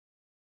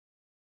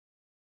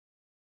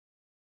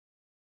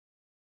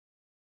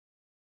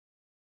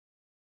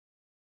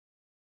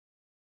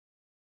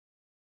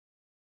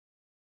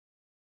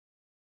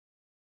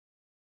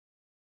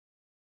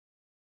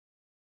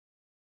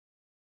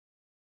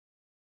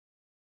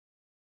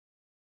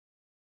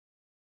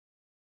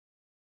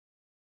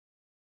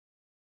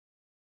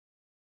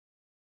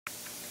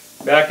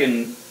Back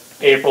in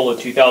April of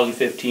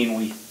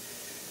 2015,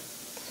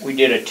 we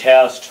did a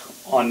test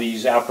on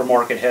these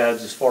aftermarket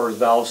heads as far as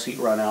valve seat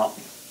run out,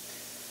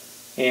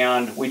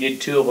 and we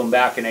did 2 of them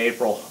back in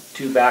April,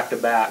 2 back to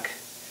back.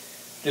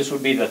 This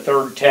would be the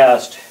 3rd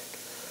test.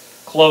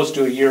 Close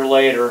to a year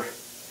later,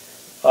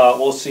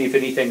 we'll see if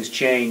anything's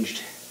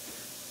changed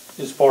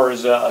as far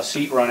as a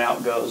seat run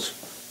out goes.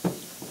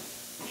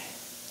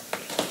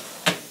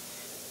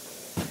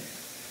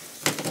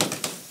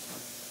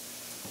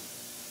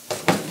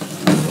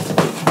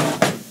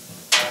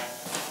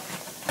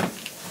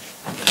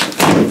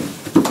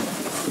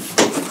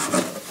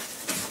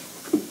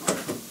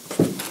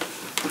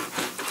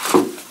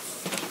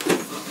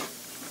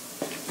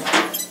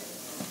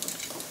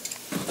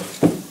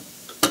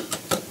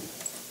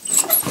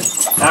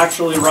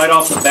 Actually, right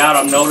off the bat,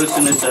 I'm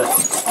noticing that the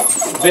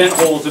vent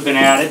holes have been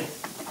added.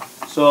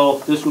 So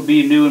this would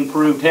be a new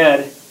improved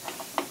head.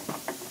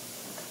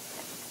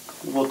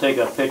 We'll take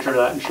a picture of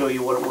that and show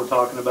you what we're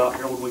talking about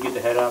here when we get the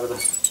head out of the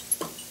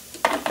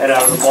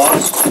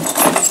box.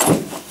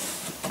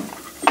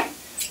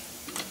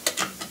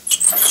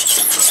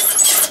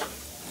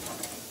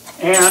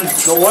 And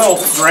the oil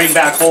drain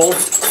back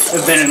holes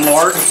have been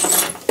enlarged,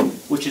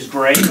 which is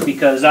great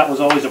because that was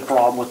always a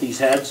problem with these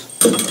heads.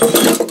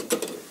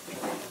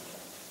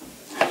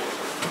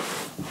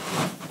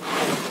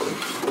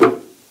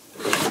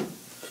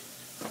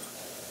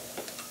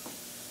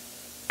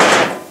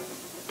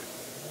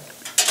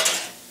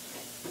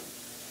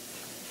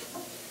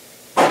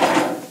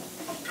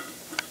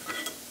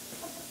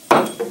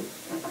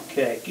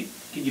 Okay,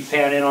 can you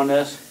pan in on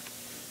this?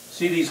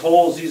 See these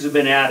holes, these have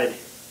been added,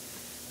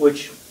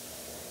 which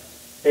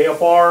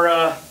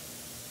AFR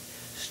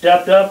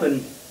stepped up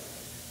and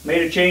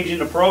made a change in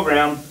the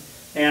program.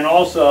 And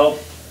also,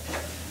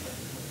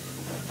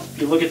 if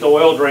you look at the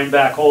oil drain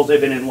back holes, they've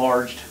been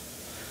enlarged.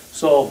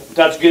 So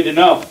that's good to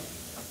know.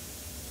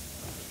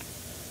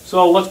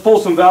 So let's pull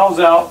some valves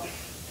out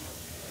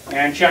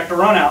and check the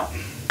run out.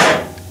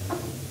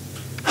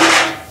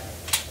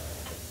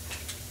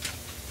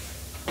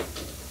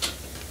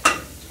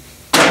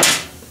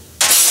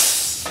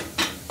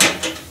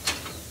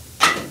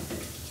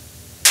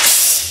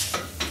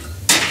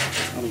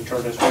 Let me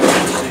turn this one to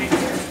see.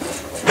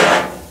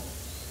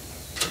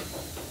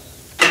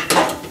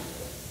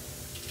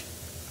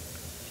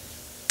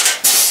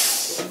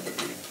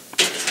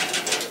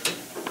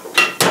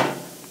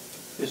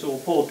 This will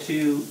pull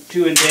two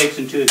intakes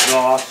and 2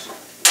 exhausts.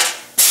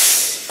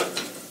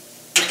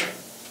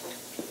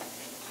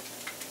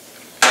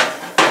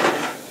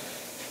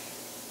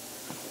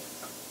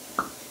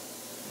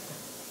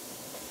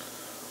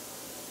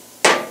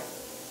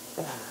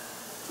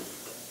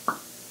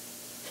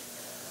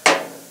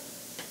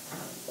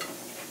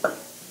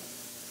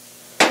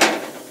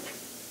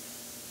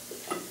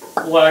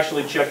 We'll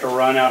actually check the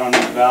run out on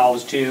these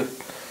valves too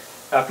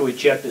after we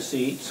check the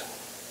seats.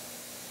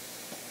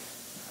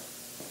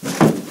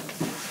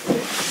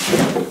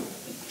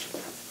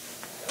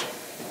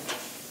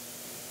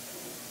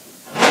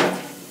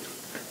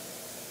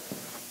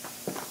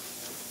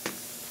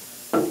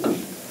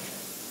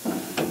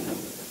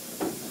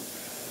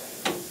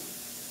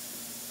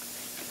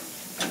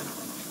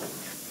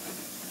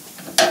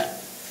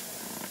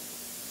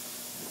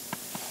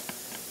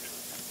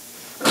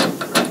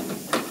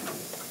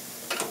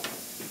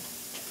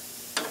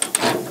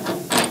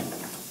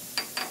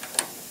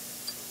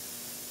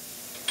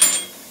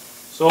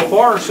 So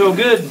far, so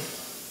good.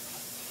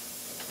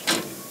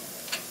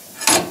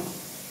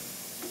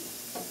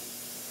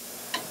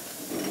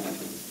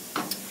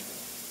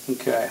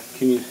 Okay,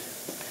 can you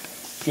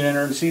get in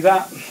there and see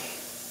that?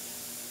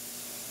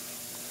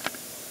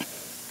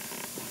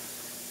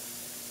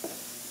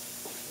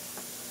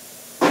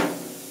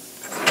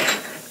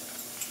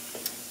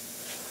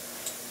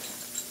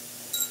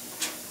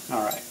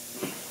 All right.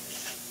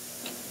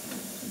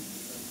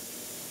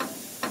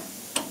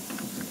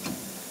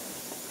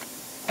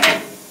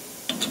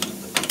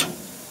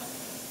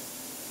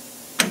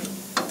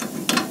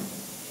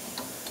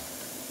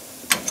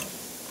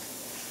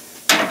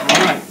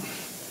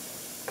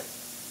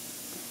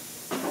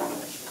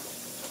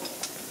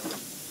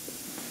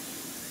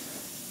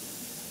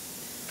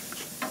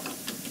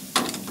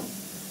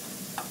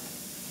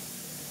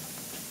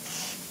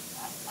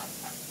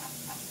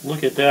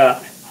 Look at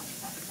that.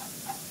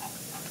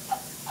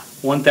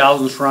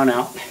 1,000th run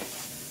out.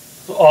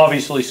 So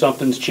obviously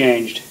something's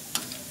changed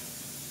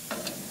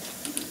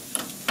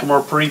from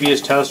our previous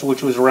test,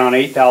 which was around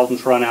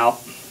 8,000th run out.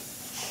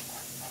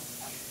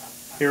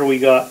 Here we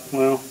got,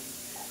 well,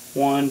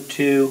 1,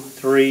 2,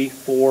 3,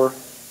 4,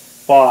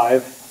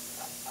 5.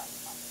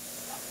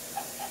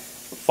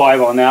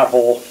 5 on that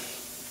hole.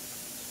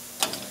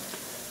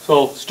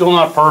 So still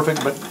not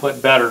perfect,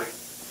 but better.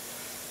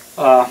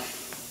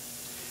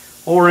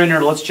 While we're in here,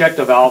 let's check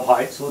the valve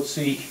height. So let's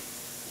see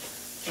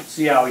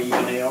how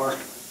even they are.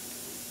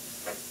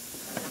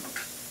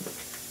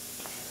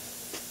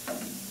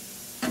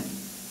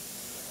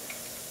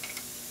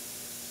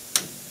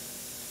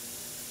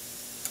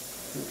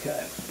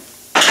 Okay.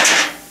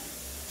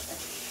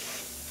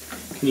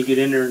 Can you get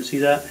in there and see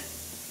that?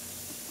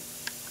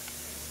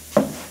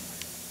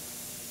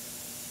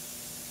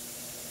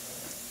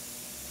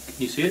 Can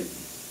you see it?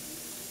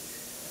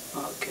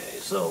 Okay,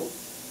 so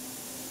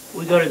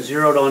we got it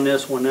zeroed on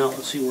this one now.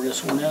 Let's see where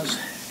this one is.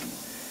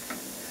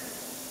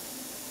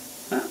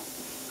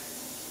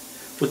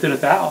 Within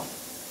 1 thou.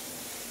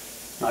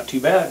 Not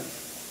too bad.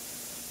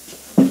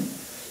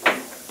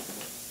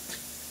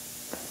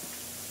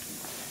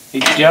 They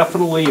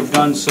definitely have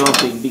done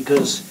something,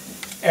 because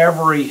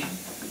every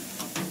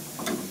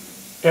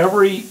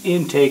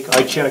intake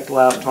I checked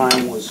last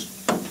time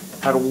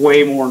had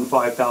way more than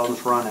 5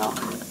 thousandths run out.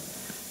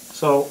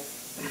 So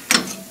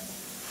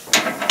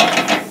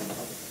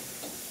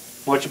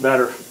much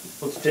better.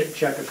 Let's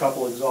check a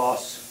couple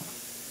exhausts.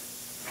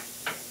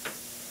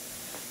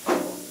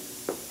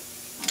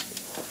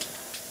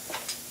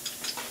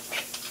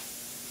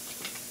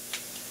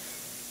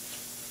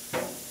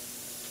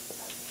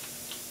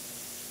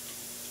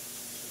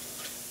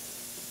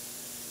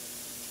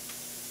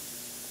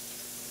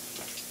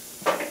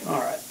 All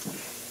right.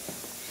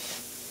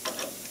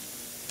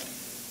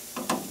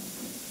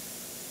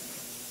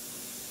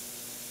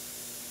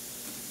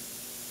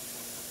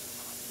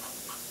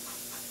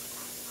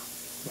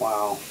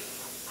 Wow.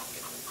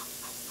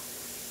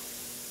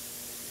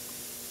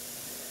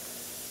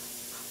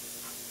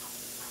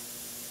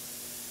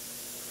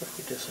 Let's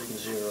get this thing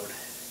zeroed.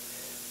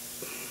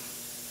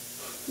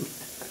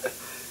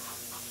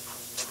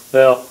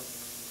 Well,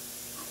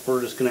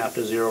 we're just gonna have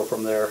to zero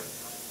from there.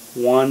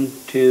 1,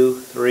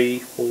 2, 3,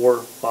 4,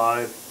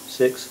 5,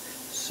 6,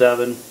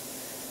 7.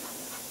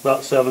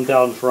 About 7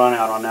 thousandths run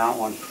out on that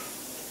one.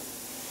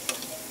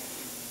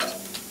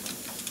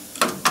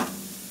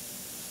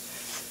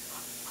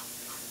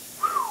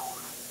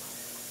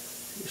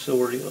 So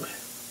we're doing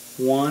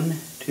 1,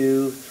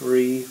 2,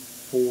 3,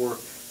 4,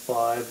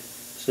 5,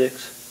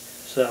 6,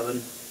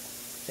 7,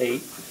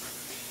 8.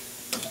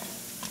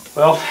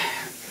 Well,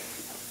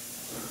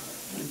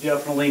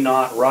 definitely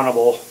not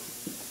runnable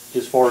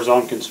as far as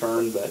I'm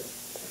concerned, but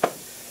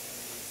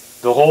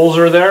the holes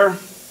are there.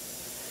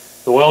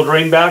 The oil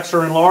drain backs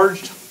are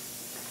enlarged.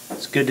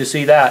 It's good to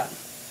see that.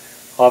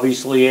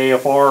 Obviously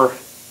AFR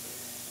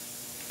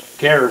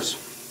cares.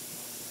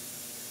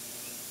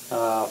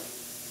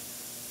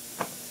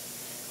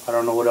 I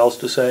don't know what else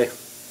to say.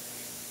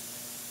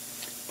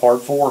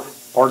 Part 4,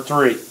 part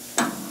 3.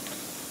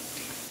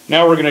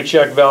 Now we're going to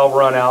check valve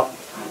run out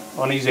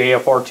on these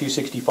AFR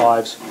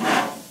 265s.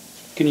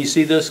 Can you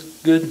see this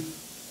good?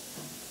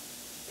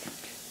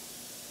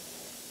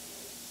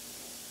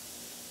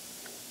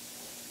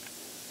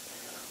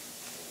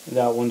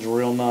 That one's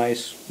real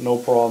nice. No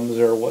problems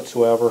there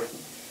whatsoever.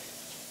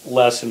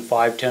 Less than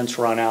 5/10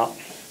 run out.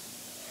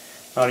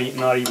 Not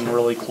even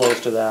really close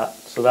to that.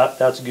 So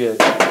that's good.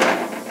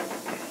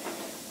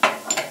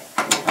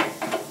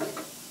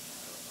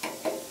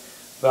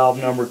 Valve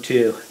number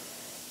 2.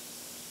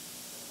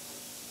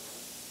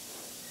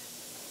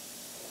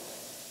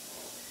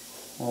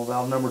 Well,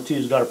 valve number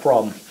 2's got a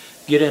problem.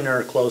 Get in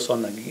there close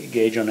on the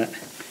gauge on it. I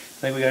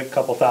think we got a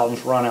couple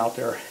thousandths run out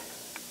there.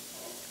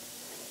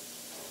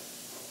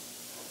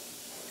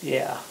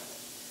 Yeah,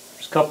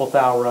 there's a couple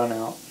thou run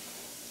out.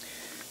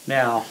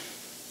 Now,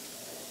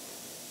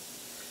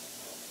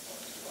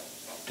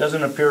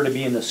 doesn't appear to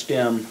be in the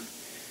stem.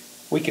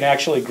 We can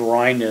actually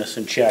grind this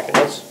and check it.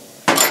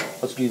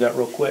 Let's do that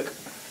real quick.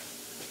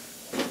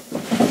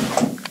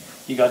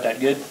 You got that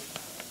good?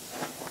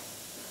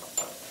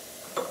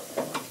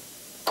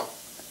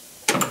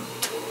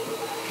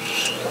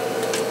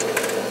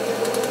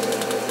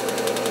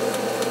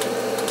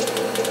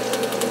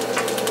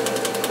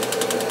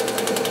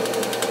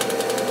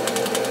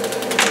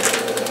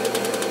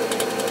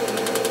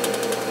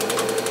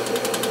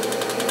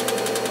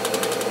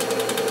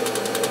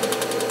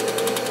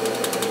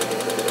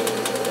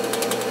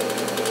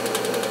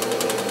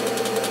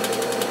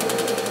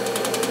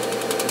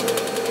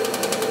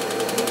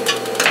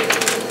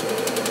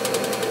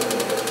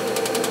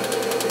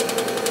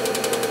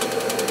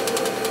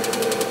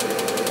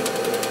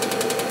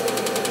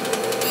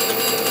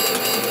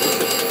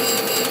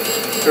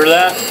 Hear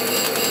that?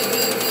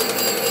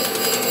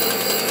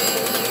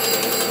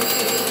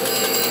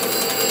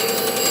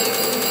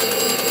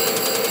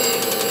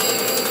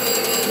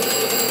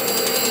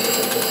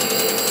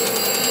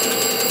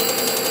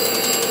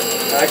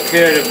 I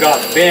could have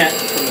got bent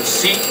from the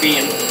seat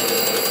being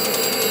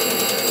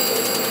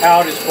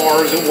out as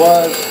far as it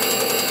was,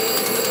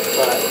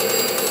 but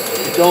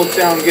it don't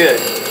sound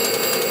good.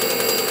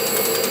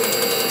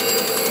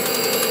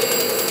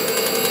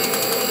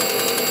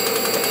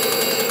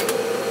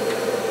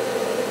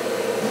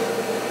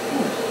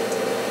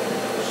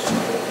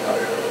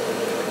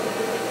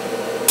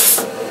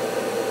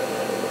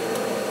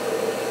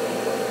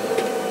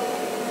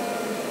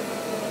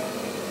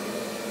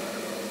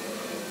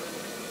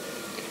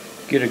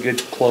 Get a good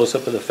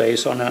close-up of the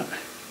face on that.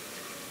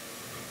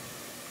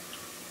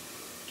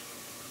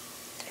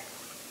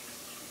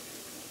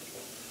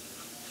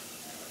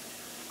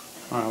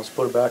 Alright, let's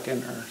put it back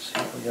in there and see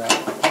what we got.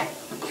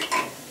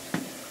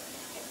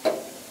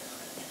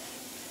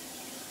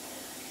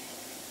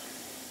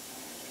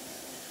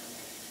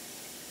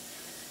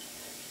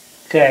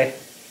 Okay,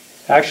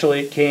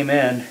 actually it came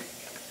in.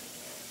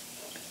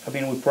 I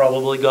mean, we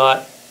probably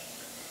got,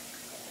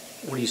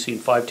 what do you see,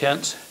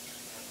 5/10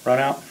 run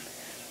out,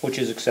 which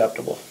is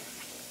acceptable.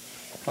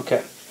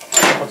 Okay,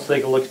 let's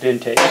take a look at the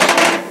intakes.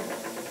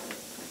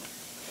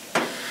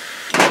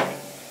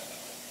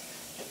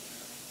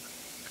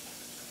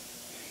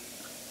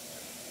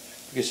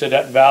 Like I said,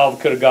 that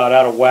valve could have got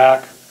out of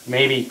whack,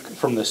 maybe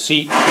from the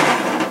seat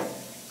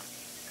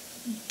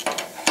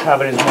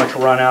having as much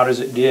run out as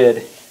it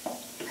did.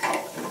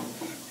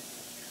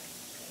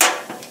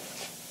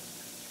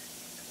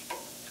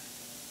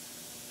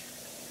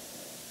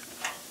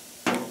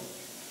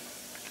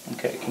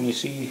 Okay, can you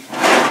see?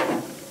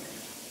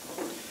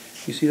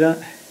 You see that?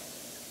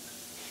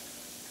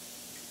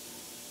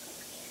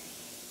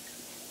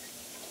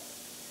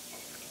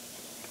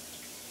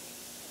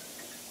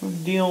 We're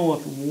dealing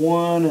with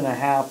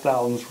 1.5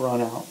 thousandths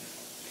run out.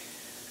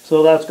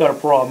 So that's got a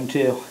problem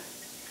too.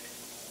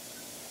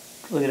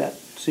 Look at that.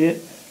 See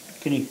it?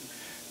 Can you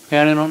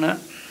pan in on that?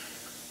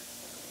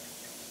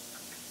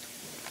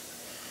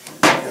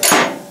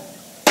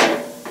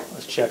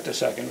 Let's check the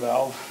second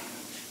valve.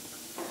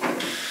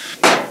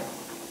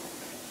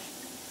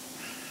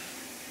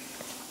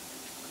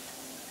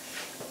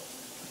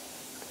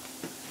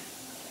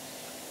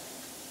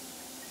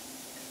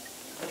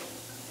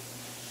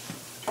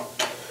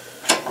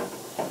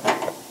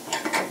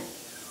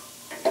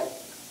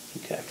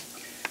 Okay.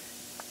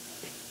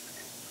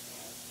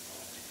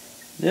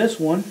 This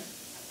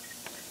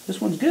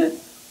one's good. A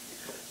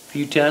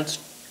few tenths,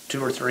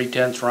 2 or 3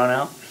 tenths run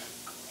out.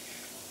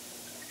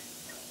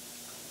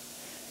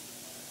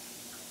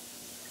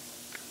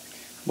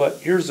 But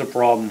here's the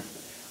problem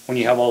when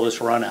you have all this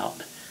run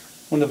out.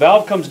 When the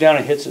valve comes down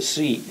and hits the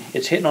seat,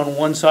 it's hitting on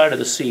one side of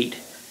the seat.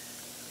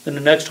 Then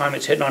the next time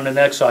it's hitting on the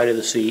next side of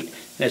the seat,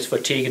 and it's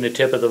fatiguing the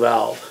tip of the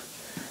valve.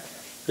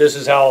 This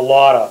is how a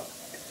lot of,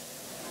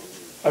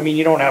 I mean,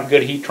 you don't have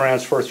good heat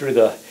transfer through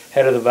the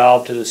head of the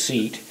valve to the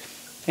seat.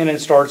 And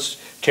it starts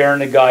tearing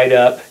the guide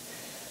up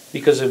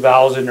because the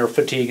valves in there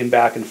fatiguing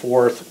back and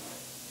forth.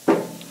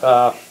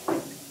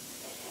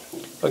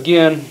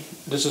 Again,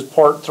 this is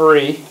part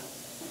 3.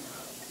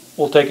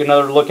 We'll take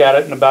another look at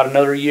it in about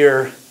another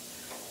year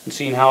and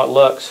seeing how it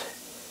looks.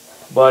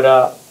 But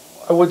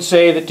I would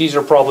say that these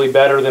are probably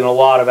better than a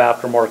lot of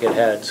aftermarket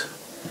heads.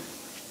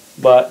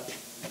 But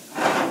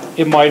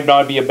it might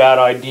not be a bad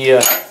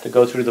idea to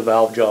go through the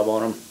valve job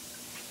on them.